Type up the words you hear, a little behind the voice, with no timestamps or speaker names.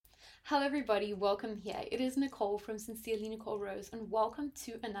Hello, everybody. Welcome here. It is Nicole from Sincerely Nicole Rose, and welcome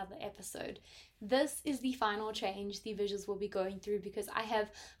to another episode. This is the final change the visuals will be going through because I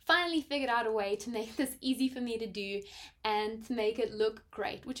have finally figured out a way to make this easy for me to do and to make it look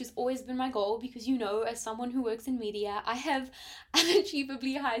great, which has always been my goal because, as someone who works in media, I have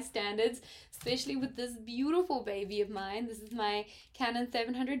unachievably high standards, especially with this beautiful baby of mine. This is my Canon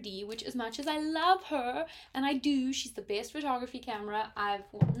 700D, which, as much as I love her, and I do, she's the best photography camera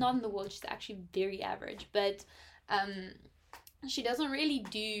not in the world. She's actually very average, but she doesn't really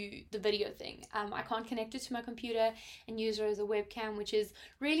do the video thing. I can't connect it to my computer and use her as a webcam, which is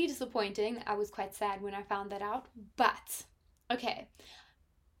really disappointing. I was quite sad when I found that out, but okay,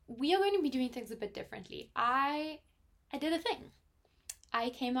 we are going to be doing things a bit differently. I did a thing. I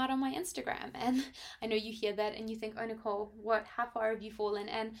came out on my Instagram, and I know you hear that and you think, oh Nicole, how far have you fallen?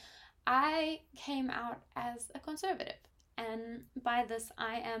 And I came out as a conservative, and by this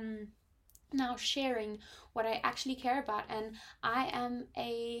I am now sharing what I actually care about, and I'm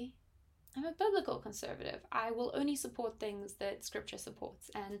a biblical conservative. I will only support things that scripture supports,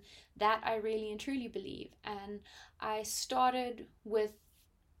 and that I really and truly believe. And I started with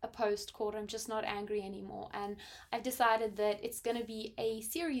a post called I'm Just Not Angry Anymore, and I've decided that it's going to be a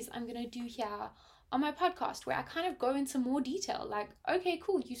series I'm going to do here on my podcast where I kind of go into more detail, like, okay,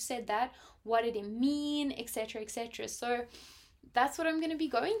 cool, you said that, what did it mean, etc., etc. So that's what I'm going to be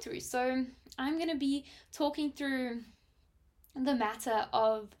going through. So I'm going to be talking through the matter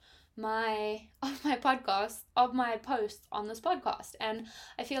of my podcast, of my posts on this podcast, and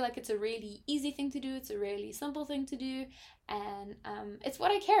I feel like it's a really easy thing to do. It's a really simple thing to do, and it's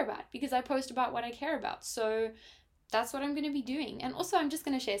what I care about because I post about what I care about. So that's what I'm going to be doing. And also I'm just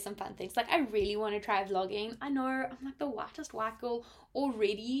going to share some fun things. Like, I really want to try vlogging. I know I'm like the whitest white girl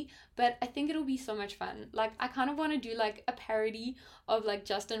already, but I think it'll be so much fun. Like, I kind of want to do like a parody of like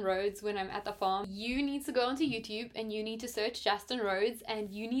Justin Rhodes when I'm at the farm. You need to go onto YouTube and you need to search Justin Rhodes,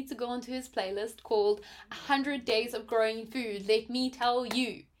 and you need to go onto his playlist called 100 Days of Growing Food. Let me tell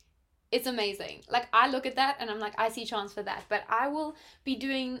you, it's amazing. Like, I look at that and I'm like, I see chance for that. But I will be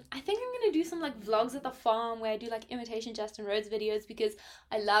doing, I think I'm going to do some like vlogs at the farm where I do like imitation Justin Rhodes videos because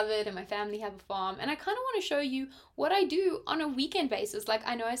I love it and my family have a farm. And I kind of want to show you what I do on a weekend basis. Like,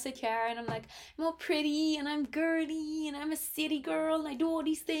 I know I sit here and I'm like, I'm all pretty and I'm girly and I'm a city girl and I do all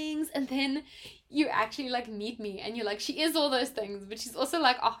these things. And then you actually like meet me and you're like, she is all those things, but she's also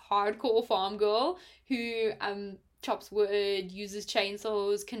like a hardcore farm girl who, chops wood, uses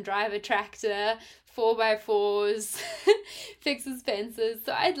chainsaws, can drive a tractor, 4x4s, fixes fences.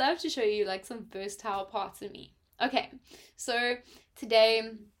 So I'd love to show you like some versatile parts of me. Okay, so today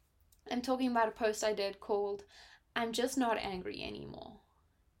I'm talking about a post I did called I'm Just Not Angry Anymore.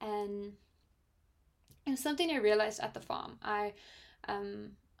 And it was something I realized at the farm.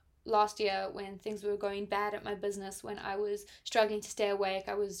 Last year, when things were going bad at my business, when I was struggling to stay awake,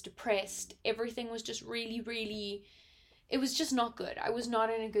 I was depressed, everything was just really, it was just not good. I was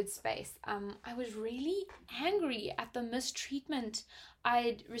not in a good space. I was really angry at the mistreatment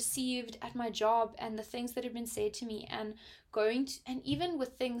I'd received at my job and the things that had been said to me, and and even with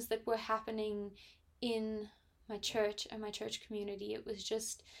things that were happening in my church and my church community. It was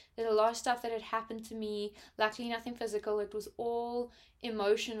just, there's a lot of stuff that had happened to me. Luckily, nothing physical. It was all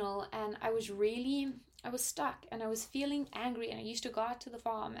emotional, and I was stuck and I was feeling angry. And I used to go out to the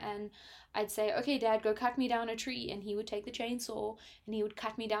farm and I'd say, okay, Dad, go cut me down a tree. And he would take the chainsaw and he would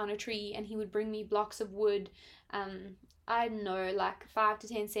cut me down a tree, and he would bring me blocks of wood. I don't know, like 5 to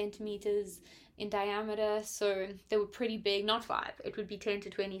 10 centimeters in diameter. So they were pretty big, not 5. It would be 10 to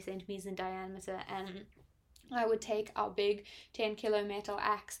 20 centimeters in diameter. And I would take our big 10-kilo metal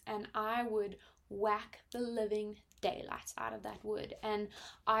axe and I would whack the living daylights out of that wood, and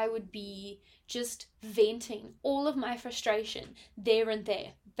I would be just venting all of my frustration there and there.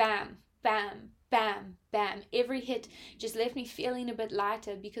 Bam, bam, bam, bam. Every hit just left me feeling a bit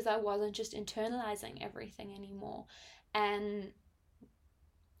lighter because I wasn't just internalizing everything anymore. And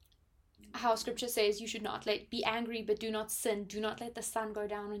how scripture says you should not be angry but do not sin. Do not let the sun go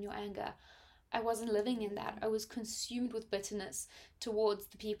down on your anger. I wasn't living in that. I was consumed with bitterness towards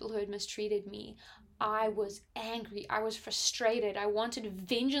the people who had mistreated me. I was angry. I was frustrated. I wanted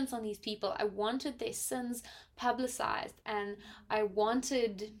vengeance on these people. I wanted their sins publicized, and I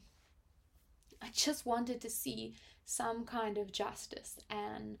just wanted to see some kind of justice.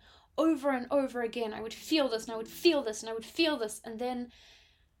 And over again, I would feel this, and I would feel this, and I would feel this. And then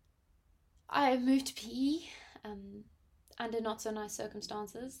I moved to PE. Under not so nice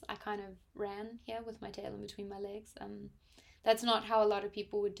circumstances. I kind of ran here with my tail in between my legs. That's not how a lot of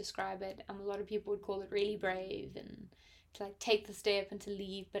people would describe it. A lot of people would call it really brave and to like take the step and to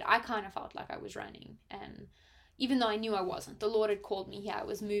leave, but I kind of felt like I was running. And even though I knew I wasn't, the Lord had called me here. I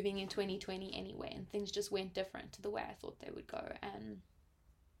was moving in 2020 anyway, and things just went different to the way I thought they would go. And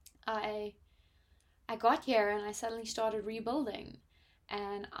I got here and I suddenly started rebuilding.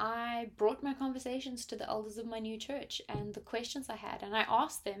 And I brought my conversations to the elders of my new church and the questions I had, and I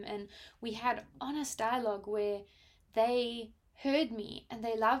asked them, and we had honest dialogue where they heard me and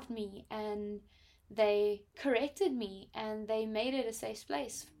they loved me and they corrected me and they made it a safe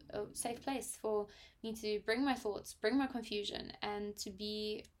place for me to bring my thoughts, bring my confusion, and to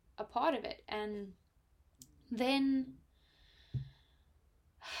be a part of it. And then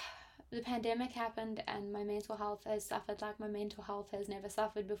the pandemic happened and my mental health has suffered like my mental health has never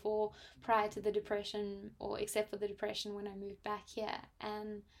suffered before, prior to the depression, or except for the depression when I moved back here.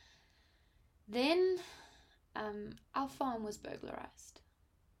 And then our farm was burglarized.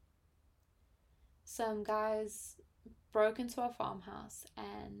 Some guys broke into our farmhouse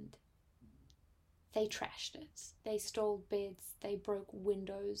and they trashed it. They stole beds, they broke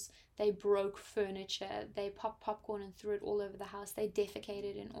windows, they broke furniture, they popped popcorn and threw it all over the house, they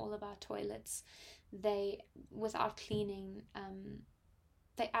defecated in all of our toilets, they, without cleaning,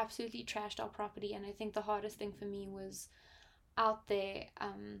 they absolutely trashed our property. And I think the hardest thing for me was out there,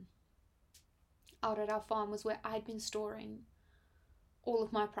 out at our farm, was where I'd been storing all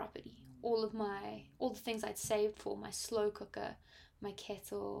of my property, all the things I'd saved for, my slow cooker, my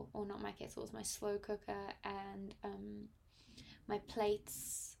kettle, or not my kettle, it was my slow cooker, and my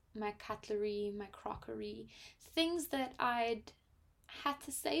plates, my cutlery, my crockery, things that I'd had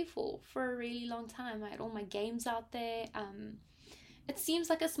to save for a really long time. I had all my games out there. It seems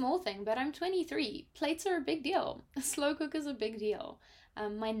like a small thing, but I'm 23. Plates are a big deal. A slow cooker's a big deal.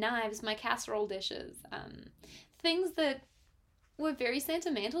 My knives, my casserole dishes, things that were very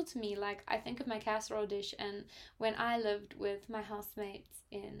sentimental to me. Like, I think of my casserole dish, and when I lived with my housemates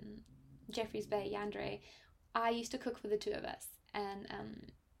in Jeffreys Bay, Yandere, I used to cook for the two of us, and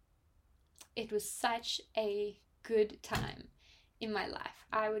it was such a good time in my life.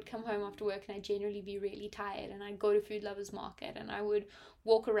 I would come home after work and I'd generally be really tired, and I'd go to Food Lovers Market and I would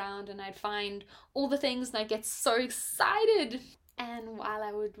walk around and I'd find all the things and I'd get so excited. And while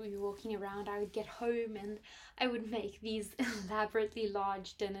I would be walking around, I would get home and I would make these elaborately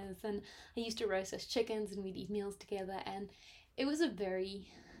large dinners, and I used to roast us chickens and we'd eat meals together, and it was a very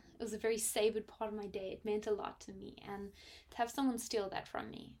savored part of my day. It meant a lot to me, and to have someone steal that from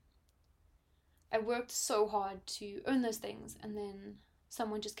me. I worked so hard to earn those things, and then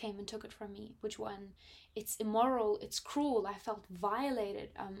someone just came and took it from me, which one, it's immoral, it's cruel, I felt violated.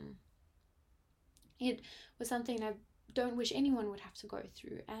 It was something I don't wish anyone would have to go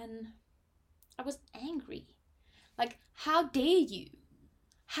through, and I was angry. Like, how dare you?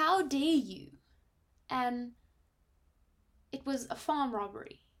 How dare you? And it was a farm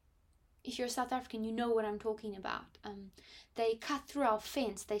robbery. If you're South African, you know what I'm talking about. They cut through our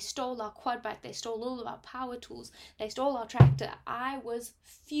fence, they stole our quad bike, they stole all of our power tools, they stole our tractor. I was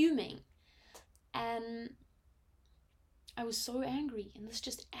fuming, and I was so angry, and this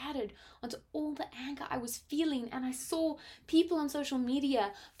just added onto all the anger I was feeling. And I saw people on social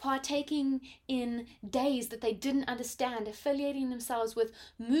media partaking in days that they didn't understand, affiliating themselves with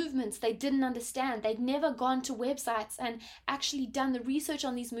movements they didn't understand. They'd never gone to websites and actually done the research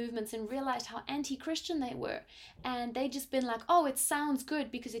on these movements and realized how anti-Christian they were. And they'd just been like, oh, it sounds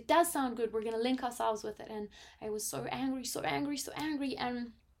good because it does sound good, we're going to link ourselves with it. And I was so angry, so angry, so angry.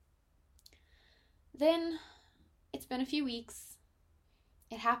 And then it's been a few weeks.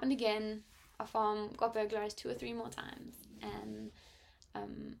 It happened again. Our farm got burglarized 2 or 3 more times. And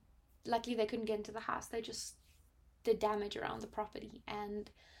luckily they couldn't get into the house. They just did damage around the property.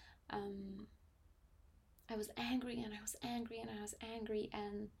 And I was angry, and I was angry, and I was angry.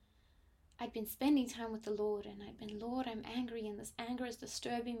 And I'd been spending time with the Lord, and I'd been, Lord, I'm angry, and this anger is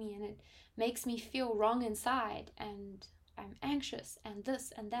disturbing me, and it makes me feel wrong inside, and I'm anxious, and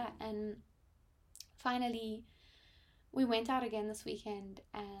this and that. And finally, we went out again this weekend,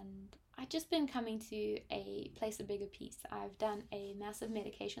 and I've just been coming to a place of bigger peace. I've done a massive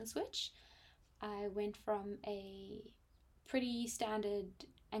medication switch. I went from a pretty standard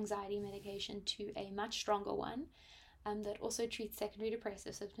anxiety medication to a much stronger one that also treats secondary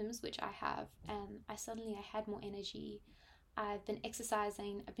depressive symptoms, which I have. And I had more energy. I've been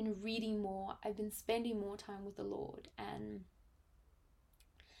exercising. I've been reading more. I've been spending more time with the Lord. And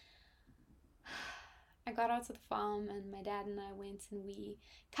I got out to the farm, and my dad and I went and we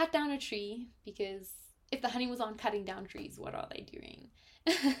cut down a tree, because if the honey was on cutting down trees, what are they doing?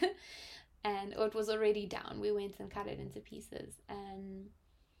 And it was already down. We went and cut it into pieces, and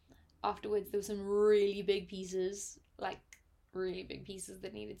afterwards there were some really big pieces, like really big pieces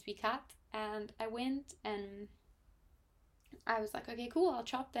that needed to be cut. And I went and I was like, okay, cool, I'll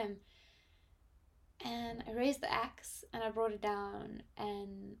chop them. And I raised the axe and I brought it down.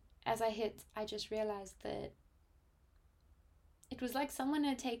 And as I hit, I just realized that it was like someone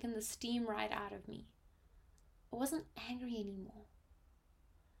had taken the steam right out of me. I wasn't angry anymore.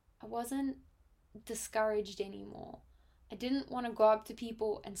 I wasn't discouraged anymore. I didn't want to go up to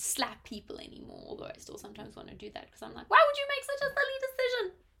people and slap people anymore, although I still sometimes want to do that because I'm like, why would you make such a silly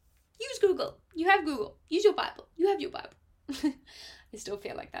decision? Use Google. You have Google. Use your Bible. You have your Bible. I still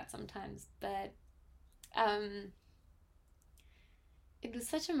feel like that sometimes, but it was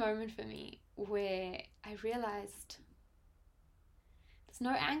such a moment for me where I realized there's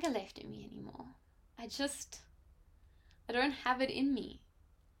no anger left in me anymore. I don't have it in me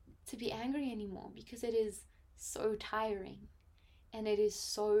to be angry anymore because it is so tiring and it is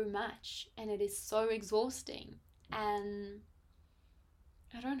so much and it is so exhausting, and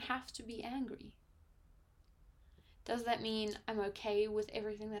I don't have to be angry. Does that mean I'm okay with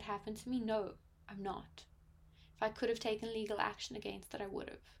everything that happened to me? No, I'm not. If I could have taken legal action against it, I would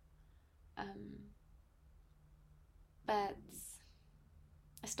have. But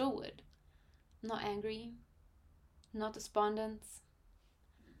I still would. I'm not angry, I'm not despondent.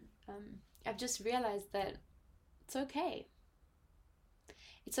 I've just realized that it's okay.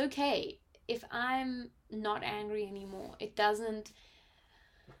 It's okay if I'm not angry anymore. It doesn't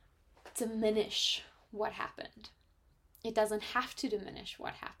diminish what happened. It doesn't have to diminish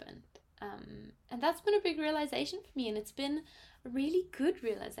what happened. And that's been a big realization for me, and it's been a really good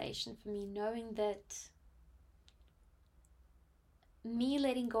realization for me, knowing that me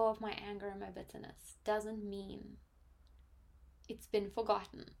letting go of my anger and my bitterness doesn't mean it's been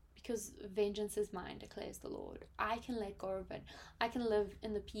forgotten, because vengeance is mine, declares the Lord. I can let go of it. I can live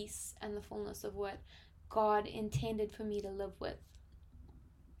in the peace and the fullness of what God intended for me to live with,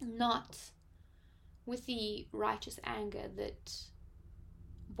 not with the righteous anger that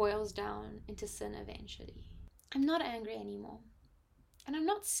boils down into sin eventually. I'm not angry anymore, and I'm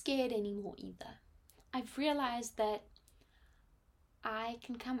not scared anymore either. I've realized that I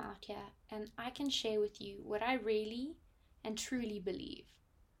can come out here and I can share with you what I really and truly believe.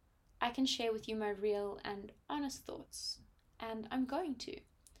 I can share with you my real and honest thoughts, and I'm going to.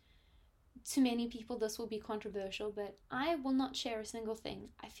 To many people this will be controversial, but I will not share a single thing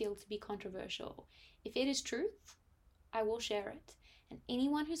I feel to be controversial. If it is truth, I will share it. And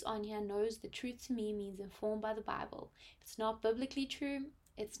anyone who's on here knows the truth to me means informed by the Bible. If it's not biblically true,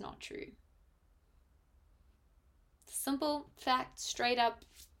 it's not true. Simple fact, straight up.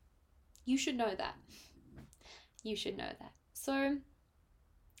 You should know that. You should know that. So,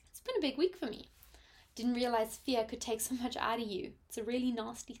 it's been a big week for me. Didn't realize fear could take so much out of you. It's a really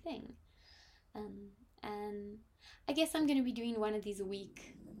nasty thing. And I guess I'm going to be doing one of these a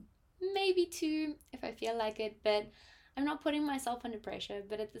week. Maybe two if I feel like it, but I'm not putting myself under pressure.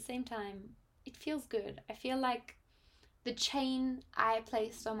 But at the same time, it feels good. I feel like the chain I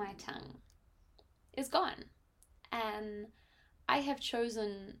placed on my tongue is gone. And I have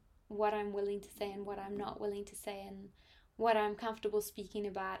chosen what I'm willing to say and what I'm not willing to say, and what I'm comfortable speaking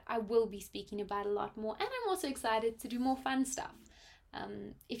about. I will be speaking about a lot more, and I'm also excited to do more fun stuff.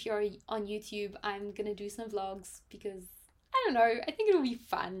 If you're on YouTube, I'm gonna do some vlogs because I don't know, I think it'll be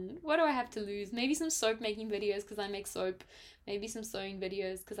fun. What do I have to lose? Maybe some soap making videos because I make soap. Maybe some sewing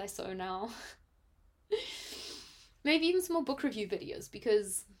videos because I sew now. Maybe even some more book review videos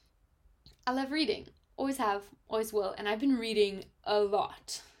because I love reading. Always have, always will, and I've been reading a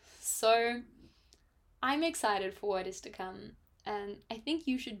lot. So I'm excited for what is to come, and I think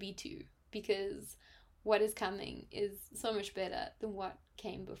you should be too, because what is coming is so much better than what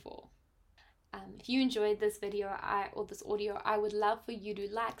came before. If you enjoyed this video or this audio, I would love for you to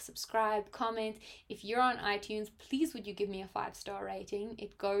like, subscribe, comment. If you're on iTunes, please would you give me a 5-star rating?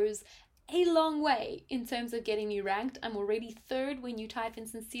 It goes a long way in terms of getting me ranked. I'm already 3rd when you type in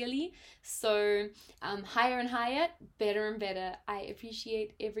sincerely, so higher and higher, better and better. I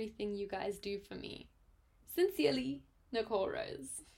appreciate everything you guys do for me. Sincerely, Nicole Rose.